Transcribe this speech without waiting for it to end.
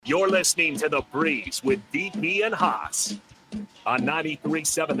You're listening to The Breeze with DP and Haas on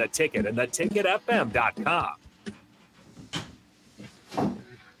 93.7 The Ticket and theticketfm.com.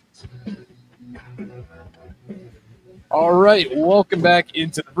 All right, welcome back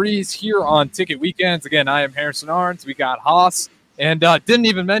into The Breeze here on Ticket Weekends. Again, I am Harrison Arns. We got Haas, and didn't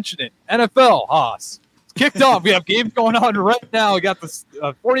even mention it, NFL, Haas. It's kicked off. We have games going on right now. We got the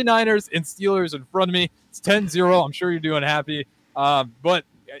 49ers and Steelers in front of me. It's 10-0. I'm sure you're doing happy. But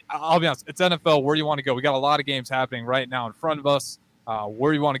I'll be honest, it's NFL. Where do you want to go? We got a lot of games happening right now in front of us.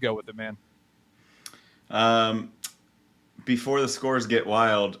 Where do you want to go with it, man? Before the scores get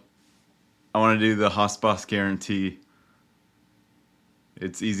wild, I want to do the Haas Boss guarantee.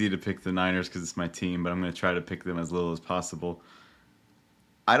 It's easy to pick the Niners because it's my team, but I'm going to try to pick them as little as possible.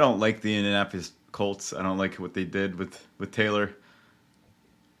 I don't like the Indianapolis Colts. I don't like what they did with Taylor.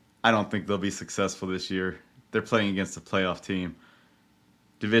 I don't think they'll be successful this year. They're playing against a playoff team.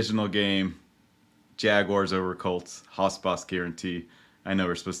 Divisional game, Jaguars over Colts, Haas Boss guarantee. I know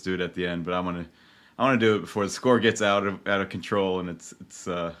we're supposed to do it at the end, but I want to do it before the score gets out of control. And it's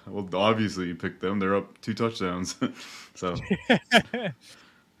well, obviously you picked them. They're up 2 touchdowns, so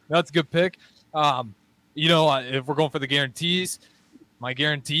that's a good pick. If we're going for the guarantees, my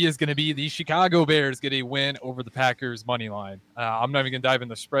guarantee is going to be the Chicago Bears get a win over the Packers money line. I'm not even going to dive in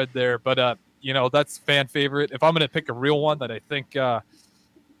the spread there, but that's fan favorite. If I'm going to pick a real one that I think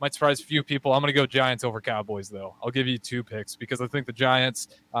might surprise a few people, I'm going to go Giants over Cowboys, though. I'll give you 2 picks because I think the Giants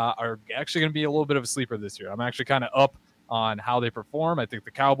are actually going to be a little bit of a sleeper this year. I'm actually kind of up on how they perform. I think the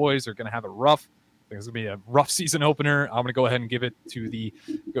Cowboys are going to have a rough. I think it's going to be a rough season opener. I'm going to go ahead and give it to the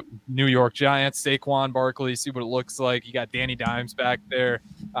New York Giants. Saquon Barkley, see what it looks like. You got Danny Dimes back there.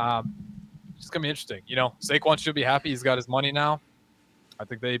 It's going to be interesting. Saquon should be happy. He's got his money now. I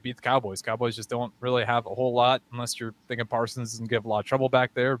think they beat the Cowboys. Cowboys just don't really have a whole lot unless you're thinking Parsons doesn't give a lot of trouble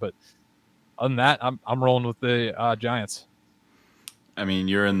back there. But other than that, I'm rolling with the Giants. I mean,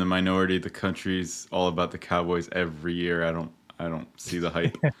 you're in the minority. The country's all about the Cowboys every year. I don't see the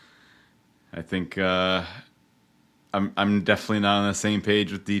hype. I think I'm definitely not on the same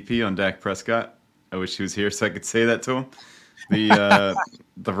page with DP on Dak Prescott. I wish he was here so I could say that to him. The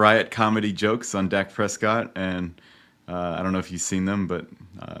riot comedy jokes on Dak Prescott, and I don't know if you've seen them, but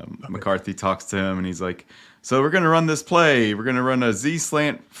McCarthy talks to him and he's like, so we're going to run this play. We're going to run a Z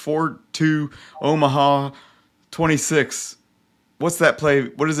slant 4-2 Omaha 26. What's that play?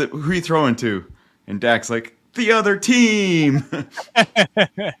 What is it? Who are you throwing to? And Dak's like, the other team.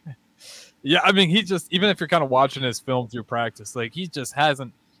 Yeah, I mean, he just, even if you're kind of watching his film through practice, like he just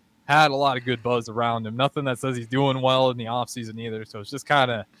hasn't had a lot of good buzz around him. Nothing that says he's doing well in the offseason either. So it's just kind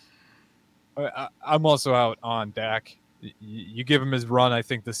of, I'm also out on Dak. You give him his run, I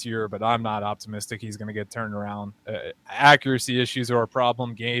think, this year, but I'm not optimistic he's going to get turned around. Accuracy issues are a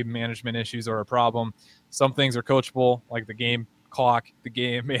problem. Game management issues are a problem. Some things are coachable, like the game clock, the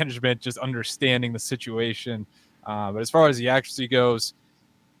game management, just understanding the situation. But as far as the accuracy goes,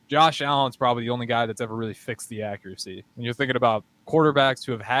 Josh Allen's probably the only guy that's ever really fixed the accuracy. When you're thinking about quarterbacks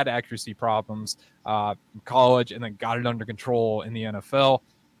who have had accuracy problems in college and then got it under control in the NFL,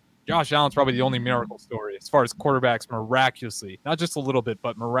 Josh Allen's probably the only miracle story as far as quarterbacks miraculously, not just a little bit,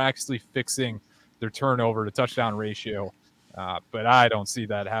 but miraculously fixing their turnover to touchdown ratio. But I don't see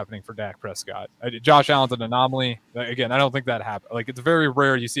that happening for Dak Prescott. Josh Allen's an anomaly. Again, I don't think that happened. Like, it's very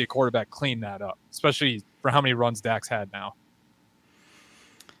rare you see a quarterback clean that up, especially for how many runs Dak's had now.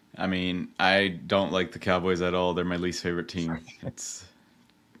 I mean, I don't like the Cowboys at all. They're my least favorite team.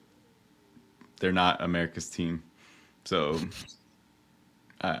 They're not America's team. So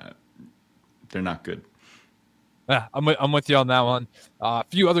they're not good. Yeah, I'm with you on that one. A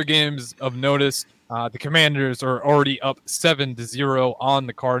few other games of notice. The Commanders are already up 7-0 on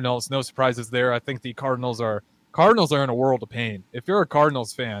the Cardinals. No surprises there. I think the Cardinals are in a world of pain. If you're a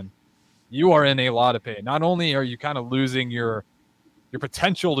Cardinals fan, you are in a lot of pain. Not only are you kind of losing your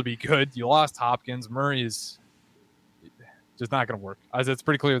potential to be good, you lost Hopkins. Murray is just not going to work. As it's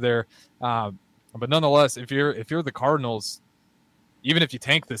pretty clear there. But nonetheless, if you're the Cardinals, even if you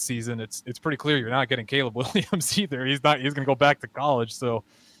tank this season, it's pretty clear you're not getting Caleb Williams either. He's going to go back to college. So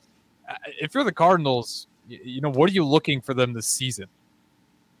if you're the Cardinals, what are you looking for them this season?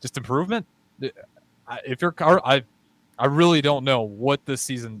 Just improvement? If you're I really don't know what this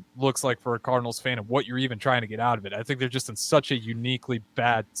season looks like for a Cardinals fan and what you're even trying to get out of it. I think they're just in such a uniquely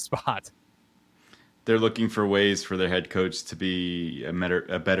bad spot. They're looking for ways for their head coach to be a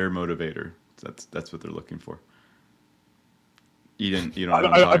better motivator. That's what they're looking for. You don't know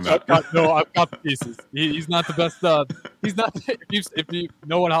what I'm talking about. No, I've got the pieces. He's not the best. He's not. If you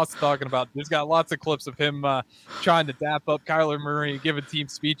know what Haas is talking about, there's got lots of clips of him trying to dap up Kyler Murray, giving team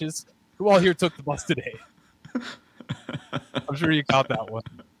speeches. Who all here took the bus today? I'm sure you caught that one.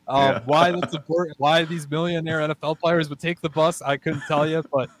 Why that's important? Why these millionaire NFL players would take the bus? I couldn't tell you,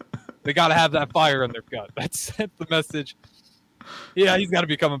 but they got to have that fire in their gut. That's the message. Yeah, he's got to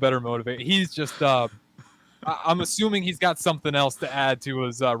become a better motivator. He's just. I'm assuming he's got something else to add to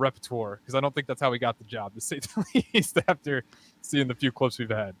his repertoire because I don't think that's how he got the job, to say the least, after seeing the few clips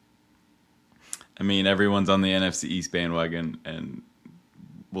we've had. I mean, everyone's on the NFC East bandwagon, and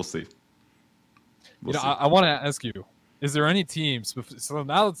we'll see. I want to ask you, is there any teams, so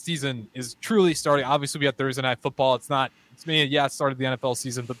now that the season is truly starting, obviously we have Thursday Night Football. It started the NFL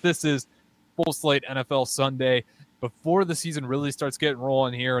season, but this is full slate NFL Sunday. Before the season really starts getting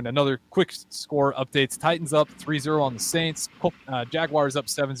rolling here, and another quick score updates. Titans up 3-0 on the Saints. Jaguars up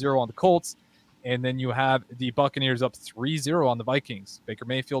 7-0 on the Colts. And then you have the Buccaneers up 3-0 on the Vikings. Baker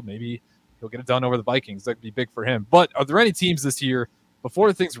Mayfield, maybe he'll get it done over the Vikings. That could be big for him. But are there any teams this year,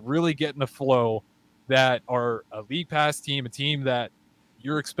 before things really get in the flow, that are a league pass team, a team that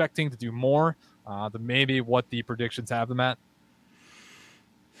you're expecting to do more than maybe what the predictions have them at?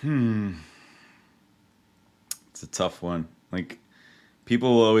 It's a tough one. Like,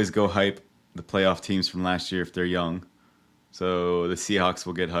 people will always go hype the playoff teams from last year if they're young. So the Seahawks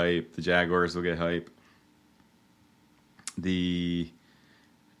will get hype. The Jaguars will get hype. The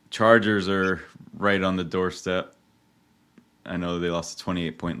Chargers are right on the doorstep. I know they lost a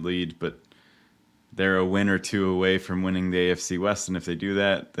 28-point lead, but they're a win or two away from winning the AFC West. And if they do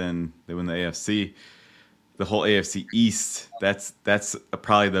that, then they win the AFC. The whole AFC East, that's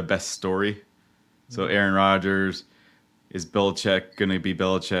probably the best story. So Aaron Rodgers, is Belichick going to be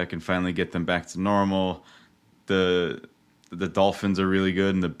Belichick and finally get them back to normal? The Dolphins are really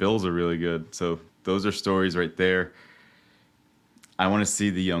good and the Bills are really good. So those are stories right there. I want to see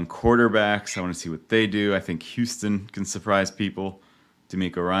the young quarterbacks. I want to see what they do. I think Houston can surprise people.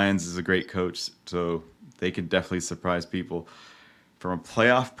 DeMeco Ryans is a great coach, so they can definitely surprise people. From a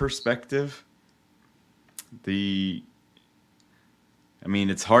playoff perspective,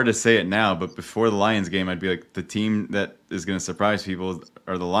 it's hard to say it now, but before the Lions game, I'd be like, the team that is going to surprise people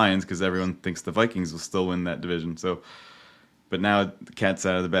are the Lions because everyone thinks the Vikings will still win that division. So, but now the cat's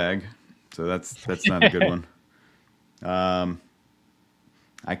out of the bag, so that's not a good one.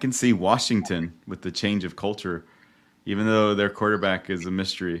 I can see Washington with the change of culture, even though their quarterback is a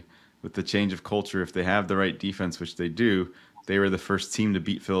mystery. With the change of culture, if they have the right defense, which they do, they were the first team to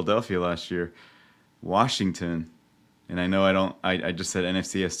beat Philadelphia last year. Washington. And I know I just said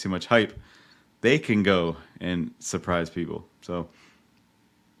NFC has too much hype. They can go and surprise people. So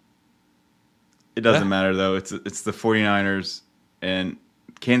it doesn't matter, though. It's the 49ers, and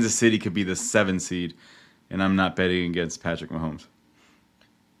Kansas City could be the 7 seed, and I'm not betting against Patrick Mahomes.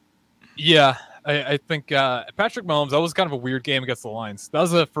 Yeah, I think Patrick Mahomes, that was kind of a weird game against the Lions. That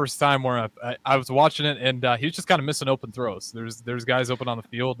was the first time where I was watching it, and he was just kind of missing open throws. There's guys open on the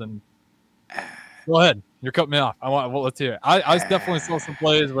field, and go ahead. You're cutting me off. Let's hear it. I definitely saw some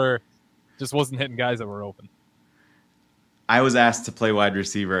plays where just wasn't hitting guys that were open. I was asked to play wide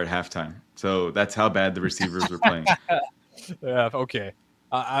receiver at halftime, so that's how bad the receivers were playing. Yeah, okay.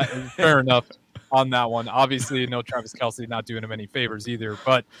 Fair enough on that one. Obviously, no Travis Kelce, not doing him any favors either.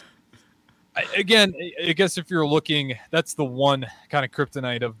 But again, I guess if you're looking, that's the one kind of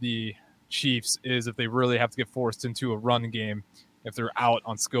kryptonite of the Chiefs is if they really have to get forced into a run game. If they're out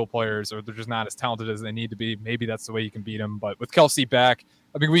on skill players or they're just not as talented as they need to be, maybe that's the way you can beat them. But with Kelce back,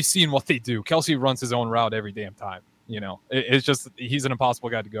 we've seen what they do. Kelce runs his own route every damn time. It's just he's an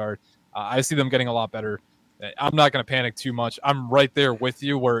impossible guy to guard. I see them getting a lot better. I'm not going to panic too much. I'm right there with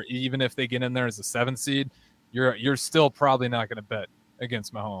you where even if they get in there as a 7 seed, you're still probably not going to bet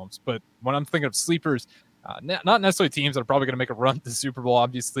against Mahomes. But when I'm thinking of sleepers, not necessarily teams that are probably going to make a run to the Super Bowl,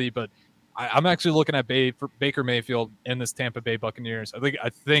 obviously, but I'm actually looking at Baker Mayfield in this Tampa Bay Buccaneers. I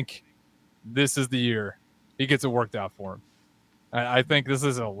think this is the year he gets it worked out for him. I think this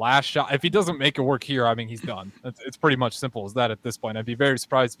is a last shot. If he doesn't make it work here, he's done. It's pretty much simple as that at this point. I'd be very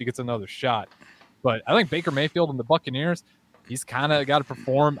surprised if he gets another shot. But I think Baker Mayfield and the Buccaneers, he's kind of got to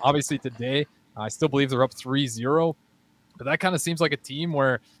perform. Obviously today, I still believe they're up 3-0. But that kind of seems like a team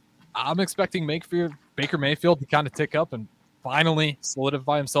where I'm expecting Baker Mayfield to kind of tick up and finally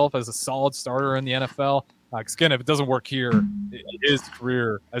solidify himself as a solid starter in the NFL. Because again, if it doesn't work here, his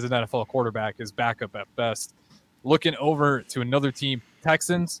career as an NFL quarterback is backup at best. Looking over to another team,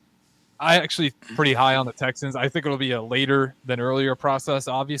 Texans. I actually pretty high on the Texans. I think it'll be a later than earlier process,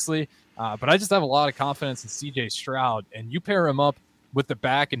 obviously. But I just have a lot of confidence in C.J. Stroud. And you pair him up with the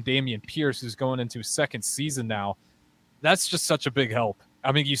back and Dameon Pierce, who's going into his second season now. That's just such a big help.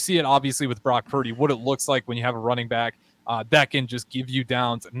 I mean, you see it obviously with Brock Purdy, what it looks like when you have a running back that can just give you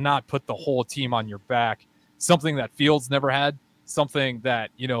downs and not put the whole team on your back. Something that Fields never had, something that,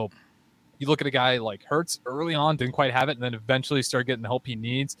 you look at a guy like Hurts early on, didn't quite have it, and then eventually started getting the help he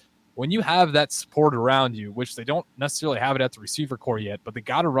needs. When you have that support around you, which they don't necessarily have it at the receiver core yet, but they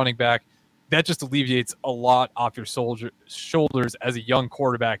got a running back, that just alleviates a lot off your shoulders as a young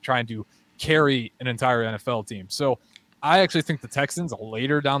quarterback trying to carry an entire NFL team. So I actually think the Texans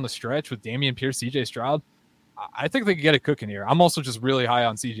later down the stretch with Dameon Pierce, CJ Stroud, I think they could get it cooking here. I'm also just really high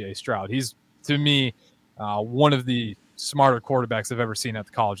on CJ Stroud. He's, to me, one of the smarter quarterbacks I've ever seen at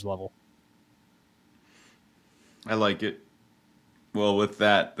the college level. I like it. Well, with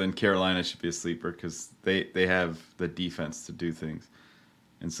that, then Carolina should be a sleeper because they have the defense to do things.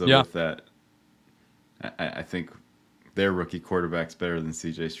 And so with that, I think their rookie quarterback's better than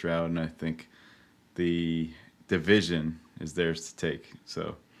C.J. Stroud, and I think the division is theirs to take.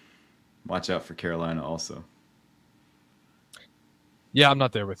 So watch out for Carolina also. Yeah, I'm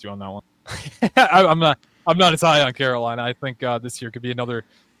not there with you on that one. I'm not as high on Carolina. I think this year could be another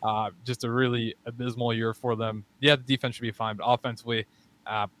just a really abysmal year for them. Yeah, the defense should be fine, but offensively,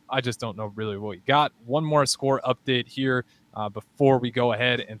 I just don't know really what we got. One more score update here before we go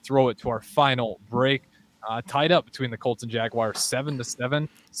ahead and throw it to our final break. Tied up between the Colts and Jaguars, 7-7.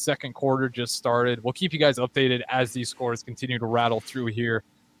 Second quarter just started. We'll keep you guys updated as these scores continue to rattle through here.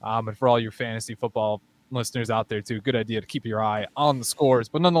 And for all your fantasy football listeners out there too, good idea to keep your eye on the scores.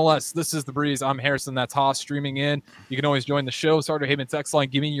 But nonetheless, this is The Breeze. I'm Harrison. That's Haas streaming in. You can always join the show. Starter Heyman text line.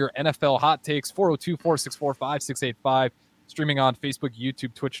 Give me your NFL hot takes, 402-464-5685. Streaming on Facebook,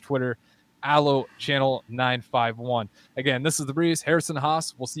 YouTube, Twitch, Twitter, Allo Channel 951. Again, this is The Breeze. Harrison,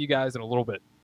 Haas. We'll see you guys in a little bit.